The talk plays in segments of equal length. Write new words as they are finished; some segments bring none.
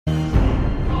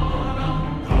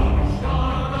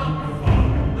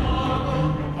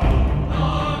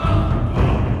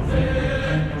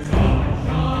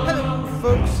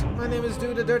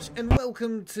the Dutch, and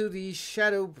welcome to the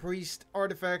Shadow Priest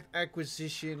Artifact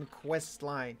Acquisition quest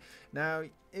line. Now,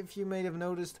 if you may have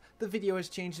noticed, the video has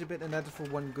changed a bit, and that's for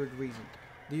one good reason.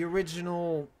 The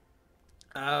original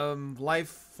live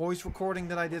voice recording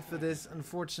that I did for this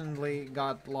unfortunately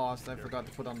got lost. I forgot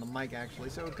to put on the mic actually,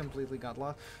 so it completely got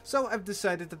lost. So I've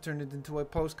decided to turn it into a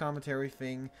post-commentary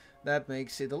thing that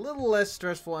makes it a little less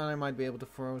stressful, and I might be able to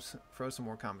throw some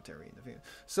more commentary in the video.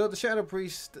 So the Shadow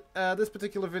Priest, this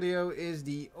particular video is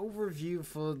the overview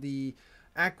for the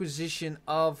acquisition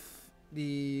of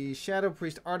the Shadow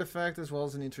Priest artifact, as well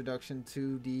as an introduction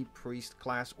to the Priest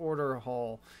class order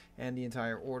hall and the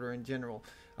entire order in general.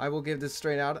 I will give this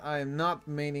straight out. I am not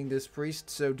maining this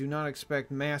priest, so do not expect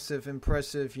massive,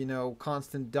 impressive, you know,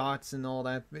 constant dots and all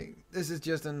that. This is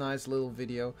just a nice little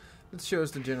video that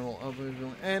shows the general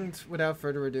overview. And without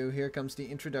further ado, here comes the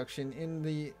introduction in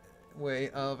the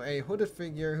way of a hooded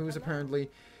figure who is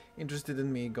apparently interested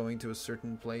in me going to a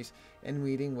certain place and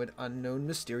meeting with unknown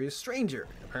mysterious stranger,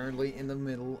 apparently in the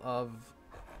middle of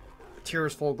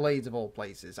Tirisful Glades of all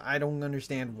places. I don't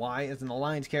understand why. As an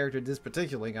Alliance character, this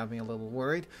particularly got me a little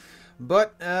worried.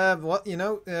 But, well, you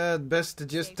know, best to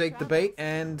just take the bait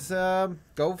and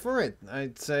go for it.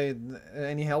 I'd say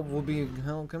any help will be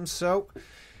welcome. So,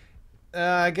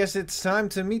 I guess it's time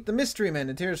to meet the mystery man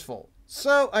in Tirisful.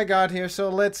 So, I got here, so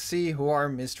let's see who our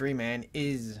mystery man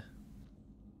is.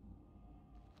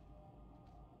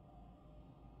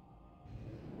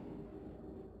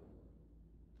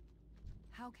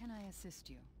 How can I assist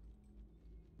you?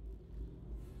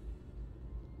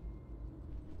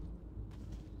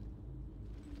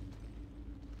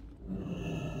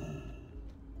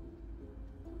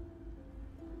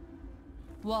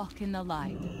 Walk in the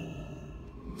light.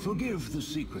 Forgive the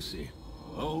secrecy.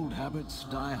 Old habits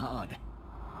die hard.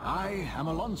 I am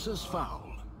Alonsus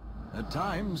Foul. At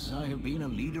times, I have been a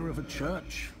leader of a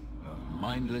church, a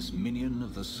mindless minion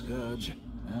of the Scourge,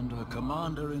 and a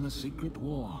commander in a secret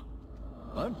war.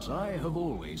 But I have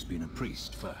always been a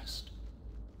priest first.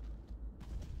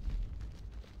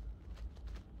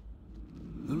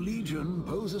 The Legion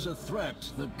poses a threat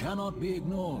that cannot be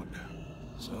ignored,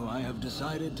 so I have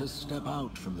decided to step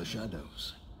out from the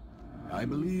shadows. I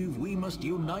believe we must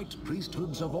unite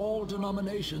priesthoods of all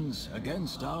denominations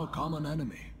against our common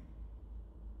enemy.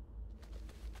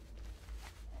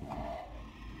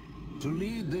 To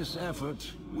lead this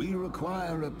effort, we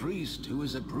require a priest who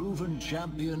is a proven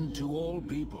champion to all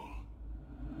people.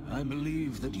 I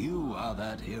believe that you are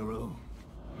that hero,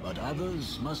 but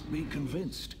others must be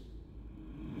convinced.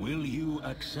 Will you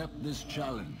accept this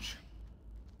challenge?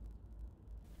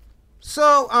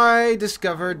 So I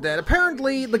discovered that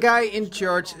apparently the guy in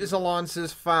charge is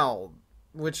Alonsus Foul,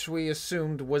 which we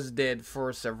assumed was dead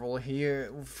for several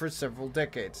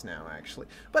decades now, actually.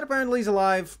 But apparently he's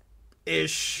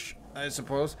alive-ish, I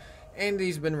suppose, and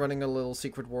he's been running a little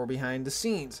secret war behind the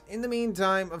scenes. In the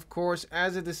meantime, of course,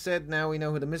 as it is said, now we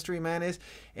know who the mystery man is,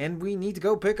 and we need to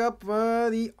go pick up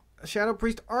the Shadow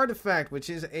Priest artifact, which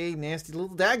is a nasty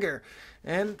little dagger.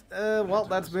 And, well,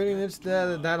 that's pretty much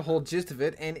that whole gist of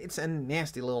it, and it's a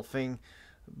nasty little thing.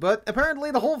 But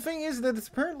apparently the whole thing is that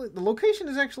the location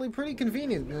is actually pretty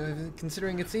convenient,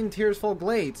 considering it's in Tirisful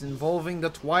Glades, involving the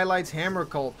Twilight's Hammer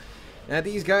cult. Now,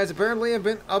 these guys apparently have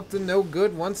been up to no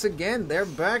good once again. They're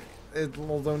back,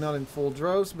 although not in full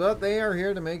droves, but they are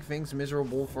here to make things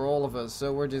miserable for all of us.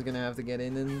 So we're just going to have to get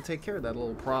in and take care of that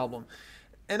little problem.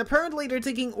 And apparently they're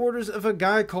taking orders of a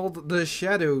guy called the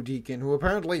Shadow Deacon, who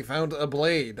apparently found a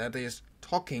blade that is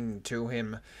talking to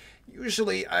him.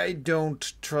 Usually I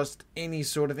don't trust any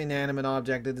sort of inanimate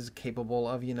object that is capable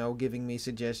of, you know, giving me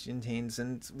suggestions, hints,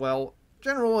 and, well,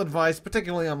 general advice,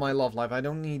 particularly on my love life. I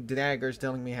don't need daggers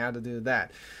telling me how to do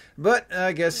that. But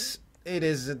I guess it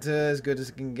is as good as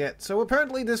it can get. So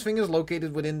apparently this thing is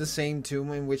located within the same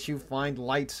tomb in which you find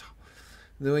lights,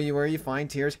 where you find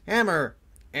Tyr's hammer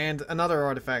and another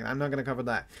artifact. I'm not going to cover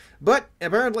that. But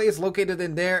apparently it's located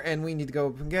in there, and we need to go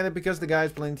get it because the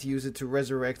guy's planning to use it to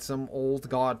resurrect some old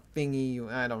god thingy.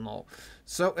 I don't know.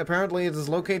 So apparently it is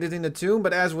located in the tomb,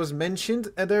 but as was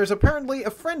mentioned, there's apparently a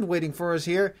friend waiting for us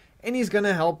here, and he's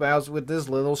gonna help out with this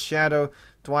little Shadow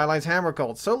Twilight's Hammer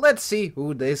cult. So let's see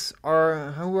who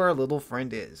our little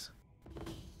friend is.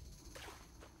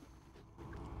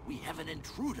 We have an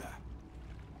intruder.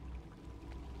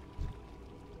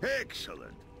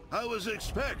 Excellent. I was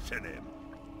expecting him,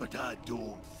 but I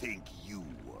don't think you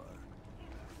were.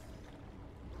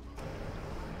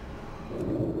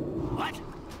 What?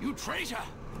 You traitor!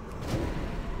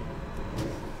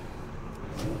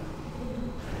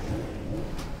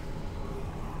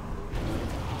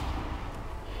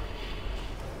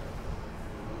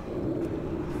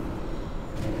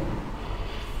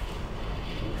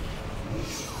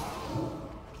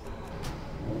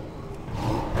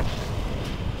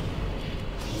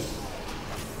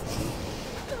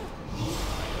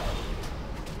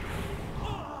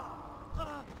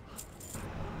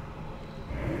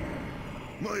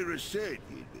 Moira said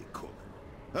he'd be coming.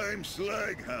 I'm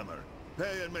Slaghammer,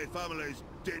 paying my family's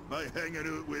debt by hanging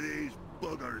out with these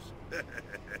buggers.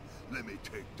 Let me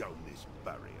take down this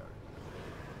barrier.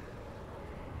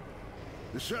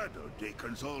 The Shadow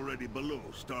Deacon's already below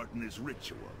starting his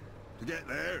ritual. To get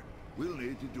there, we'll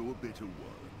need to do a bit of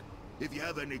work. If you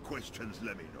have any questions,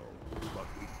 let me know. But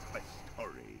we best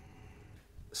hurry.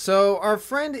 So, our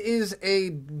friend is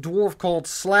a dwarf called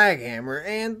Slaghammer,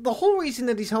 and the whole reason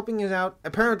that he's helping us out,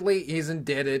 apparently, he's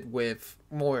indebted with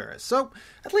Moira. So,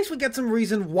 at least we get some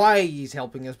reason why he's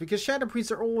helping us, because Shadow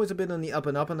Priests are always a bit on the up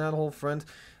and up in that whole front,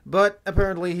 but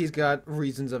apparently he's got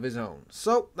reasons of his own.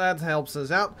 So, that helps us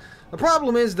out. The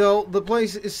problem is, though, the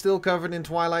place is still covered in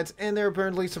twilights, and they're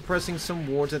apparently suppressing some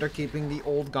wards that are keeping the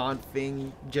old god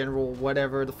thing, general,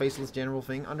 whatever, the faceless general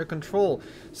thing, under control.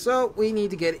 So, we need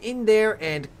to get in there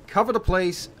and cover the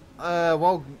place,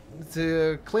 well,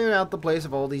 to clear out the place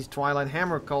of all these Twilight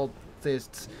Hammer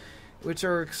cultists, which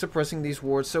are suppressing these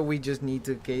wards, so we just need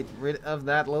to get rid of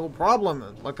that little problem.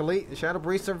 Luckily, the Shadow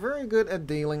Priests are very good at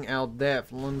dealing out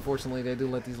death. Unfortunately, they do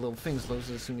let these little things loose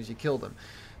as soon as you kill them.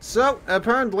 So,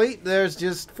 apparently, there's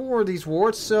just 4 of these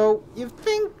wards, so you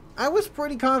think, I was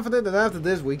pretty confident that after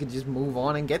this we could just move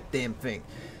on and get damn thing.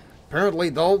 Apparently,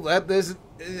 though, that this,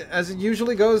 as it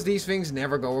usually goes, these things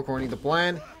never go according to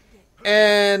plan.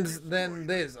 And then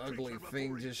this ugly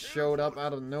thing just showed up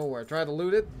out of nowhere. Tried to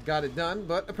loot it, got it done,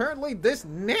 but apparently this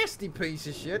nasty piece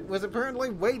of shit was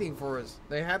apparently waiting for us.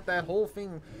 They had that whole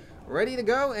thing ready to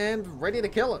go and ready to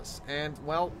kill us. And,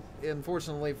 well,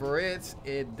 unfortunately for it,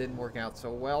 it didn't work out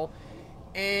so well.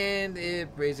 And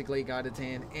it basically got its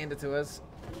hand handed to us.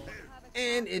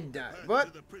 And it died.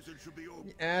 But,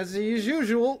 as is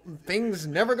usual, things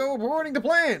never go according to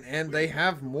plan. And they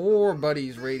have more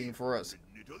buddies waiting for us.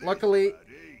 Luckily,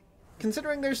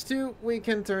 considering there's 2, we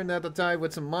can turn out the tide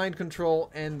with some mind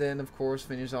control, and then, of course,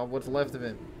 finish off what's left of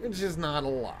him. It's just not a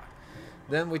lot.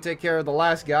 Then we take care of the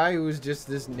last guy, who's just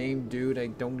this named dude. I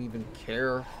don't even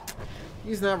care.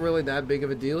 He's not really that big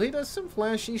of a deal. He does some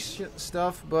flashy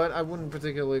stuff, but I wouldn't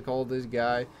particularly call this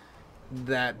guy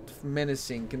that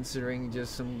menacing, considering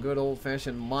just some good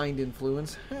old-fashioned mind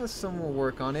influence. Has some more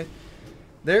work on it.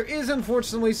 There is,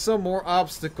 unfortunately, some more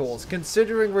obstacles,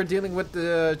 considering we're dealing with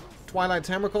the Twilight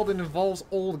Hammer cult. It involves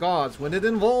old gods. When it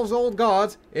involves old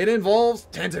gods, it involves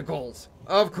tentacles.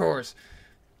 Of course.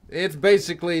 It's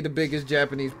basically the biggest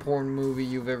Japanese porn movie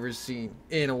you've ever seen,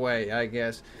 in a way, I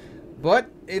guess. But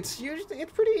it's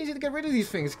pretty easy to get rid of these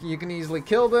things. You can easily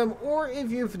kill them, or if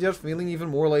you're just feeling even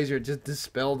more lazy, just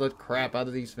dispel the crap out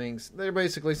of these things. They're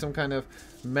basically some kind of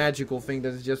magical thing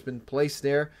that has just been placed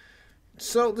there.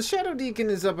 So, the Shadow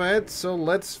Deacon is up ahead, so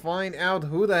let's find out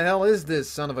who the hell is this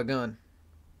son of a gun.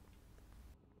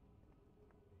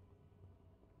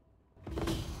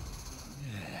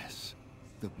 Yes,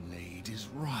 the blade is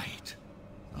right.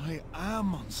 I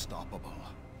am unstoppable.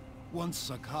 Once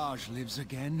Sakaj lives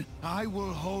again, I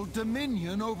will hold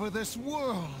dominion over this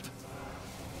world.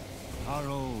 Our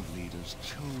old leaders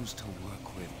chose to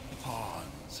work with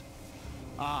pawns.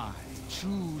 I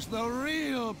choose the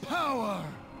real power.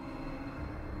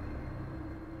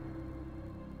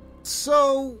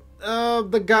 So,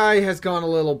 the guy has gone a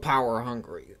little power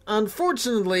hungry.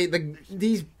 Unfortunately,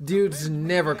 these dudes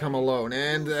never come alone,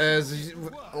 and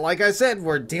like I said,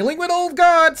 we're dealing with old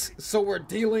gods, so we're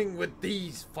dealing with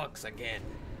these fucks again.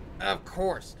 Of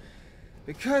course.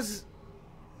 Because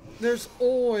there's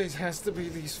always has to be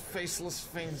these faceless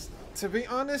things. To be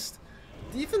honest,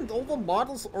 even though the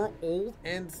models are old,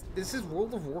 and this is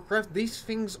World of Warcraft, these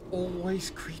things always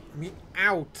creep me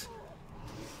out.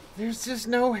 There's just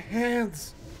no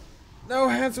hands. No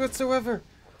hands whatsoever.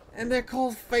 And they're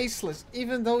called faceless.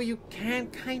 Even though you can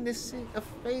kind of see a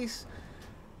face,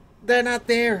 they're not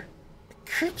there. It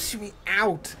creeps me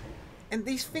out. And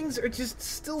these things are just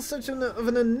still such of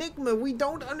an enigma. We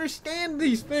don't understand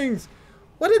these things.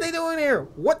 What are they doing here?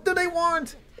 What do they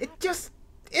want? It just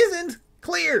isn't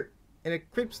clear. And it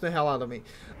creeps the hell out of me.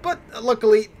 But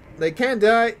luckily, they can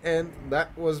die, and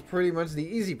that was pretty much the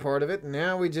easy part of it.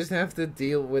 Now we just have to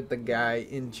deal with the guy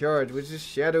in charge, which is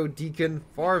Shadow Deacon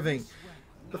Farthing.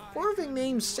 The Farthing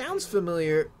name sounds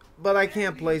familiar, but I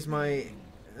can't place my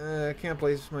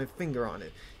finger on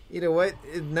it. Either way,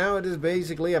 now it is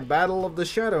basically a battle of the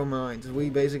Shadow Minds. We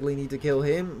basically need to kill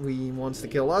him. He wants to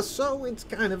kill us, so it's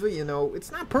kind of a,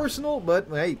 it's not personal, but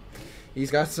hey,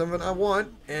 he's got something I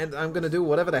want, and I'm going to do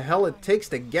whatever the hell it takes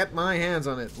to get my hands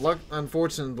on it.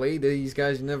 Unfortunately, these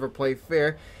guys never play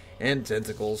fair, and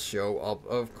tentacles show up,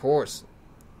 of course.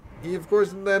 Of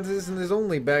course, that isn't his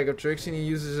only bag of tricks, and he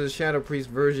uses a Shadow Priest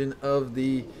version of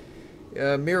the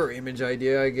mirror image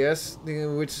idea, I guess,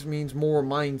 which means more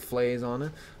mind flays on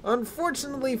it.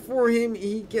 Unfortunately for him,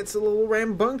 he gets a little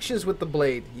rambunctious with the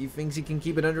blade. He thinks he can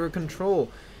keep it under control.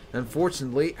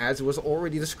 Unfortunately, as was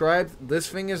already described, this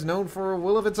thing is known for a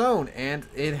will of its own, and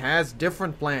it has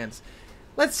different plans.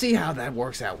 Let's see how that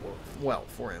works out well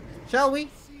for him, shall we?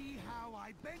 See how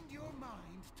I bend your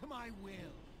mind to my will.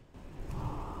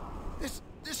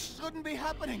 This shouldn't be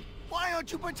happening. Why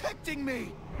aren't you protecting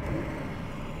me?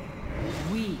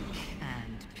 Weak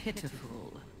and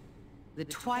pitiful. The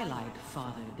Twilight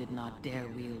Father did not dare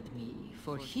wield me,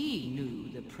 for he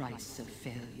knew the price of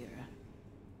failure.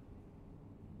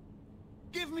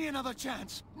 Give me another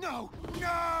chance. No!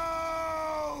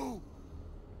 No!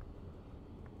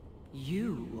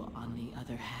 You, on the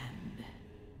other hand,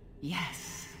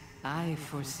 yes, I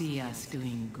foresee us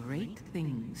doing great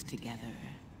things together.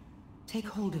 Take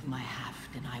hold of my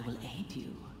haft and I will aid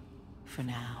you. For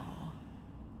now.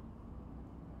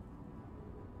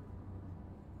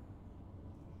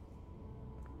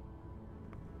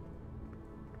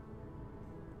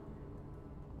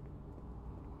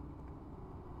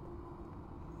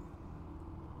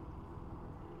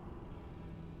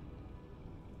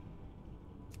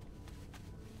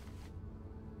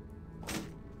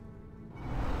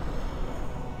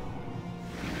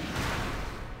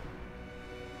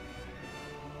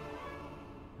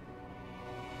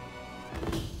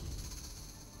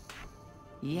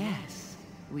 Yes,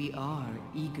 we are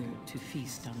eager to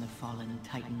feast on the fallen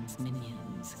Titan's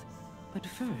minions. But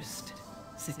first,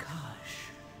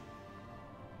 Zakash.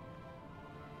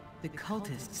 The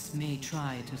cultists may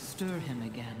try to stir him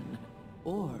again,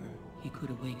 or he could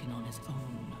awaken on his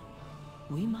own.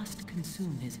 We must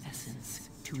consume his essence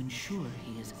to ensure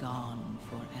he is gone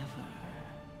forever.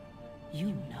 You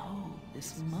know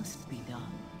this must be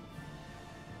done.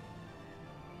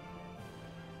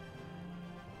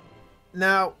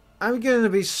 Now, I'm gonna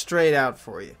be straight out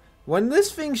for you. When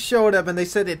this thing showed up and they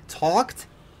said it talked,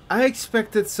 I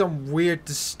expected some weird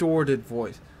distorted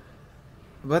voice.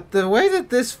 But the way that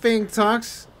this thing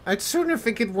talks, I'd sooner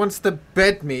think it wants to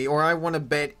bet me, or I want to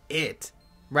bet it,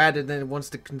 rather than it wants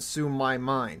to consume my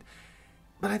mind.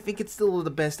 But I think it's still the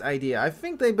best idea. I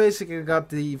think they basically got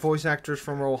the voice actress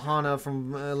from Rohana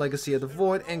from Legacy of the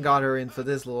Void and got her in for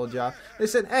this little job. They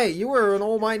said, hey, you were an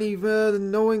almighty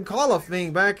knowing Kala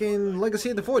thing back in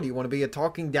Legacy of the Void. Do you want to be a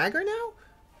talking dagger now?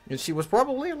 And she was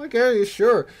probably like, yeah,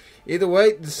 sure. Either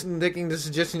way, taking the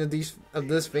suggestion of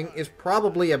this thing is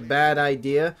probably a bad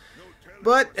idea.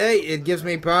 But, hey, it gives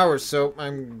me power, so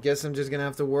I guess I'm just going to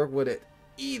have to work with it.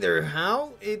 Either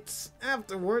how,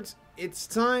 afterwards, it's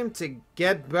time to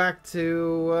get back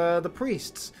to the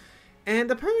priests. And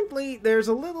apparently there's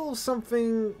a little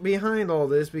something behind all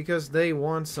this because they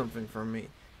want something from me.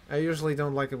 I usually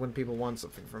don't like it when people want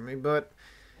something from me, but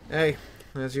hey,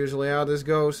 that's usually how this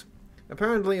goes.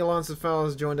 Apparently Alonso Fowl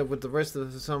has joined up with the rest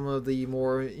of some of the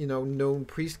more, known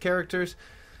priest characters.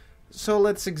 So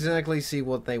let's exactly see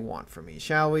what they want from me,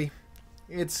 shall we?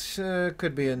 It's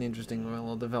could be an interesting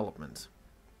little development.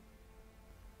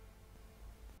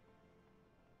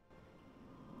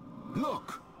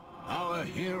 Look! Our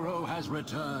hero has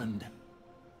returned.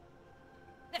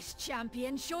 This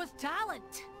champion shows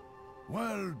talent.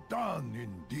 Well done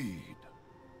indeed.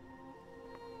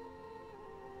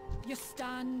 You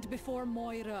stand before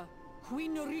Moira,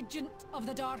 Queen Regent of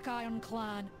the Dark Iron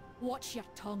Clan. Watch your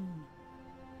tongue.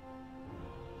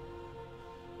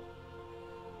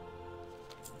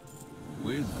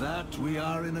 With that, we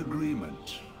are in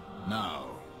agreement. Now,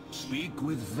 speak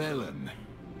with Velen.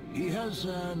 He has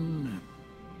an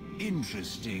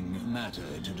interesting matter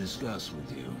to discuss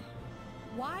with you.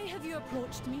 Why have you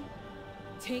approached me?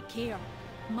 Take care.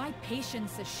 My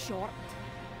patience is short.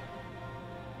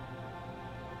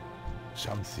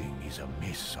 Something is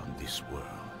amiss on this world.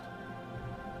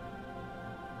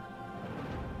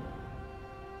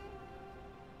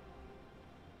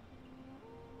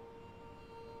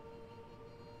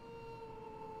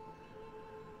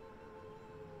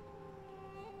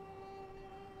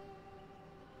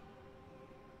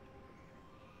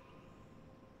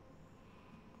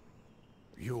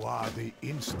 You are the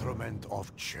instrument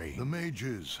of change. The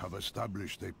mages have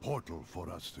established a portal for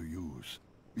us to use.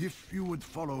 If you would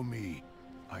follow me,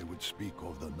 I would speak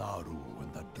of the Naru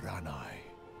and the Draenei.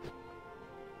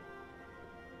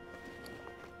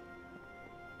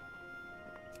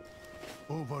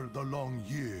 Over the long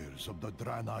years of the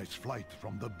Draenei's flight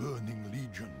from the Burning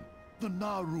Legion, the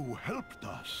Naru helped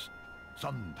us,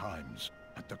 sometimes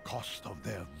at the cost of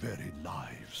their very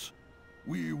lives.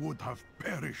 We would have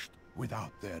perished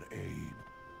without their aid.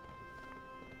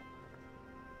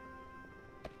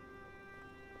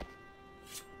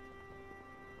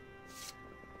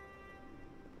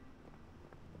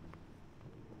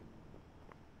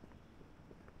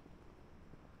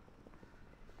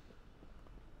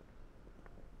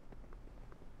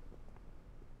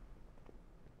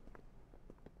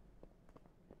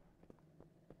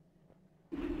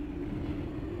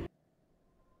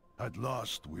 At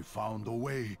last we found a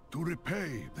way to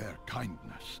repay their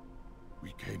kindness.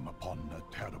 We came upon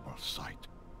a terrible sight.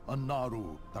 A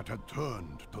Naru that had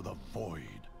turned to the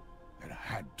void. There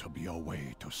had to be a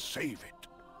way to save it.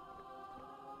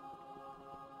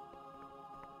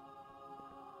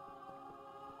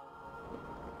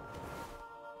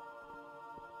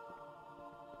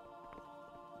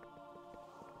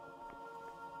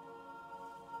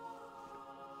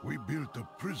 We built a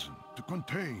prison to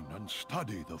contain and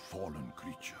study the fallen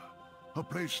creature. A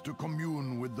place to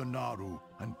commune with the Naru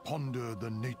and ponder the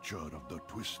nature of the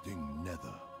twisting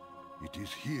nether. It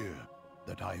is here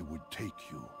that I would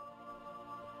take you.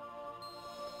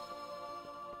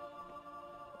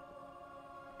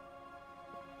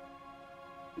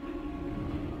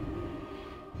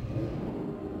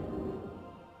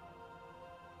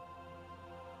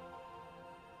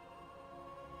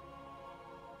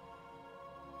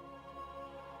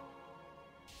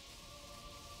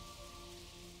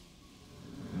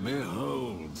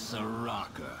 Behold,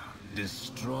 Soraka,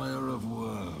 destroyer of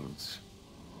worlds,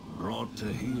 brought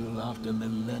to heel after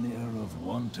millennia of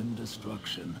wanton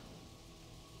destruction.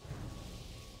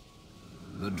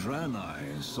 The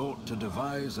Draenei sought to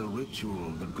devise a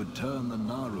ritual that could turn the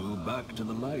Naru back to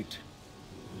the light.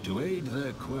 To aid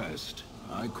their quest,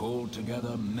 I called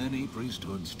together many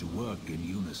priesthoods to work in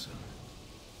unison.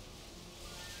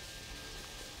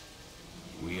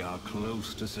 We are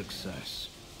close to success.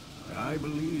 I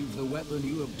believe the weapon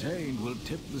you obtained will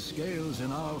tip the scales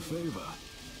in our favor.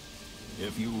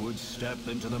 If you would step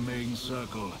into the main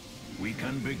circle, we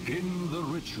can begin the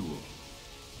ritual.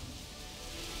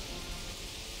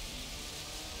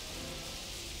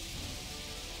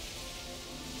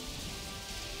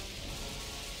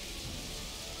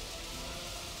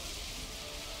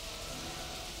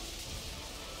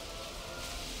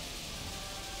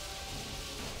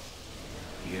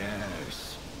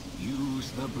 Yes. Use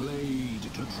the blade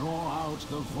to draw out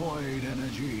the void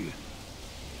energy.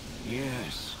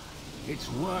 Yes, it's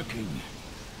working.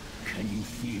 Can you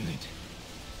feel it?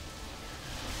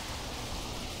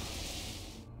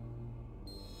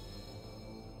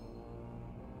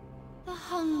 The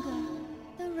hunger,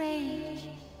 the rage,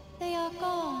 they are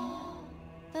gone.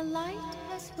 The light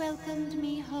has welcomed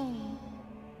me home.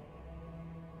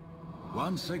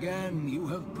 Once again, you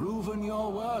have proven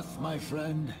your worth, my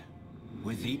friend.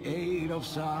 With the aid of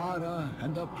Sahara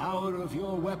and the power of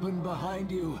your weapon behind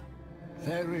you,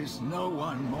 there is no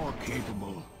one more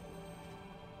capable.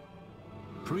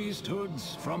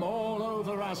 Priesthoods from all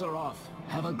over Azeroth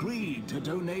have agreed to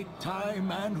donate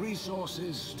time and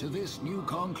resources to this new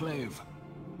conclave.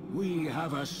 We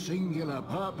have a singular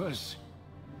purpose: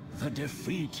 the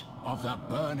defeat of the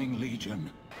Burning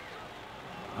Legion.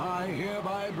 I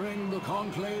hereby bring the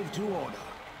conclave to order.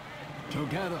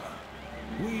 Together,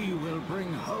 we will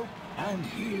bring hope and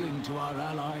healing to our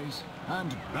allies,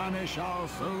 and banish our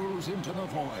foes into the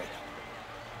void.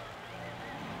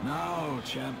 Now,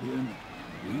 champion,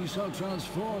 we shall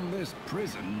transform this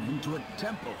prison into a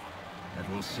temple that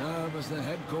will serve as the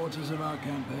headquarters of our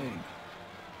campaign.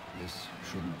 This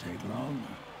shouldn't take long.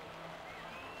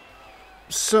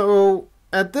 So,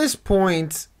 at this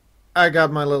point, I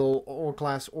got my little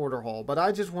class order hall, but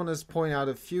I just want to point out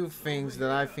a few things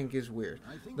that I think is weird.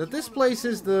 That this place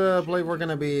is the place we're going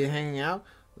to be hanging out,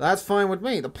 that's fine with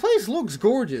me. The place looks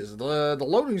gorgeous. The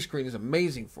loading screen is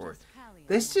amazing for it.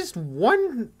 There's just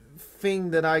one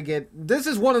thing that I get. This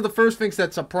is one of the first things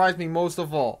that surprised me most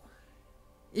of all.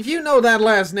 If you know that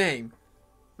last name,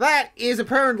 that is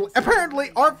apparently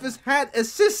Arthas had a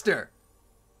sister.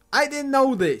 I didn't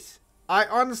know this. I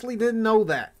honestly didn't know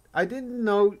that. I didn't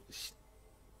know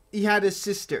he had a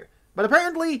sister. But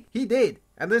apparently he did.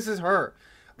 And this is her.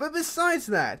 But besides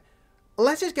that,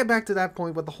 let's just get back to that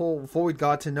point with the whole Void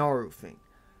God to Naru thing.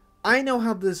 I know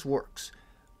how this works.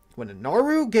 When a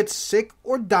Naru gets sick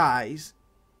or dies,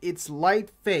 its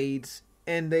light fades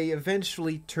and they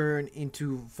eventually turn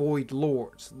into Void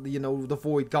Lords. You know, the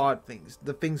Void God things.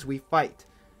 The things we fight.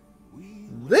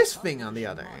 This thing, on the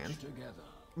other hand...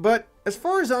 But as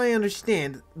far as I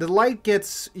understand, the light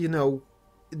gets,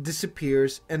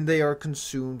 disappears and they are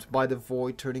consumed by the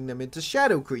void, turning them into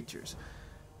shadow creatures.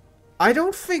 I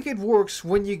don't think it works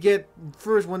when you get,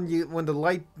 first when the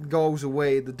light goes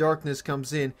away, the darkness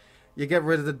comes in, you get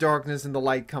rid of the darkness and the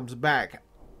light comes back.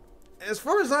 As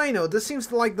far as I know, this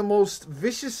seems like the most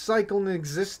vicious cycle in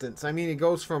existence. I mean, it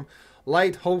goes from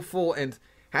light, hopeful, and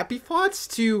happy thoughts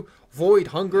to void,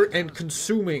 hunger, and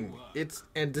consuming.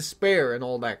 And despair and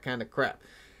all that kind of crap.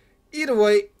 Either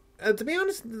way, to be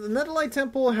honest, the Netherlight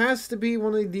Temple has to be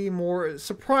one of the more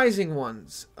surprising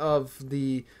ones of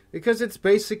the... Because it's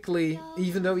basically,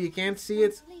 even though you can't see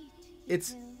it,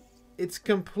 it's It's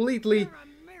completely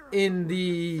in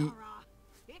the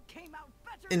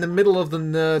middle of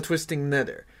the twisting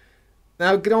nether.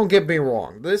 Now, don't get me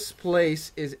wrong. This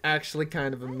place is actually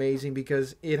kind of amazing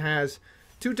because it has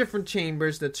two different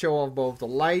chambers that show off both the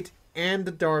light and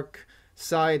the dark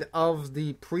side of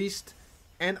the priest.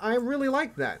 And I really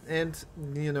like that. And,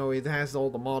 you know, it has all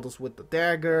the models with the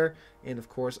dagger and, of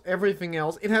course, everything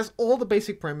else. It has all the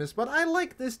basic premise, but I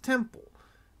like this temple.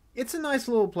 It's a nice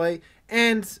little play,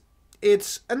 and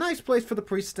it's a nice place for the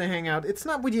priests to hang out. It's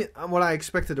not what I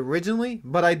expected originally,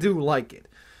 but I do like it.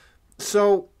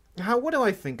 So, what do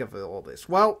I think of all this?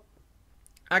 Well,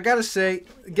 I gotta say,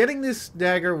 getting this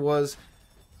dagger was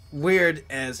weird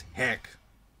as heck.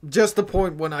 Just the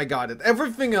point when I got it.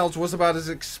 Everything else was about as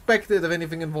expected of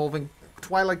anything involving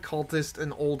Twilight cultists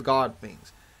and old god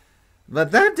things.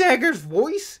 But that dagger's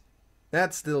voice,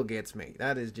 that still gets me.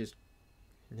 That is just...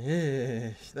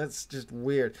 that's just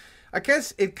weird. I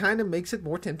guess it kind of makes it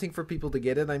more tempting for people to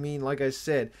get it. I mean, like I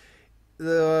said,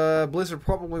 Blizzard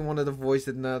probably wanted a voice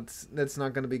that's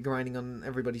not going to be grinding on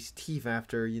everybody's teeth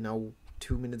after, you know,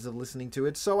 2 minutes of listening to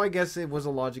it, so I guess it was a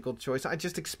logical choice. I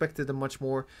just expected a much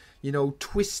more, you know,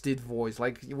 twisted voice,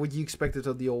 like what you expected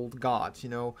of the old gods, you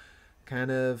know,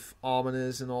 kind of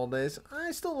ominous and all this.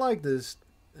 I still like this.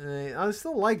 I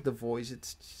still like the voice.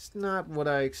 It's just not what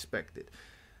I expected.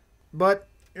 But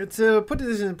to put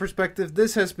this in perspective,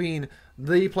 this has been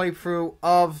the playthrough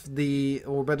of the,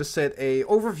 or better said, a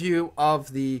overview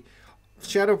of the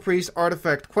Shadow Priest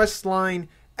Artifact questline,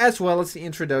 as well as the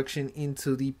introduction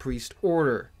into the Priest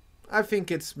Order. I think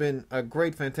it's been a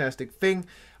great, fantastic thing.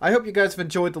 I hope you guys have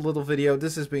enjoyed the little video.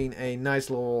 This has been a nice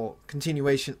little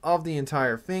continuation of the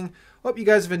entire thing. Hope you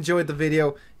guys have enjoyed the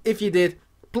video. If you did,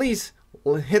 please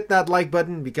hit that like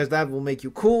button, because that will make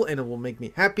you cool and it will make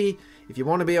me happy. If you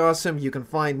want to be awesome, you can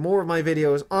find more of my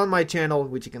videos on my channel,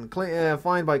 which you can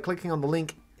find by clicking on the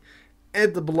link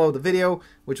below the video,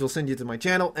 which will send you to my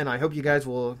channel. And I hope you guys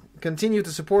will continue to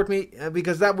support me,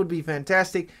 because that would be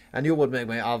fantastic and you would make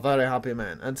me a very happy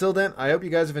man. Until then, I hope you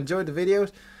guys have enjoyed the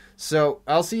videos, so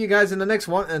I'll see you guys in the next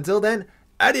one. Until then,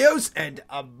 adios and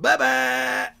bye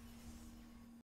bye.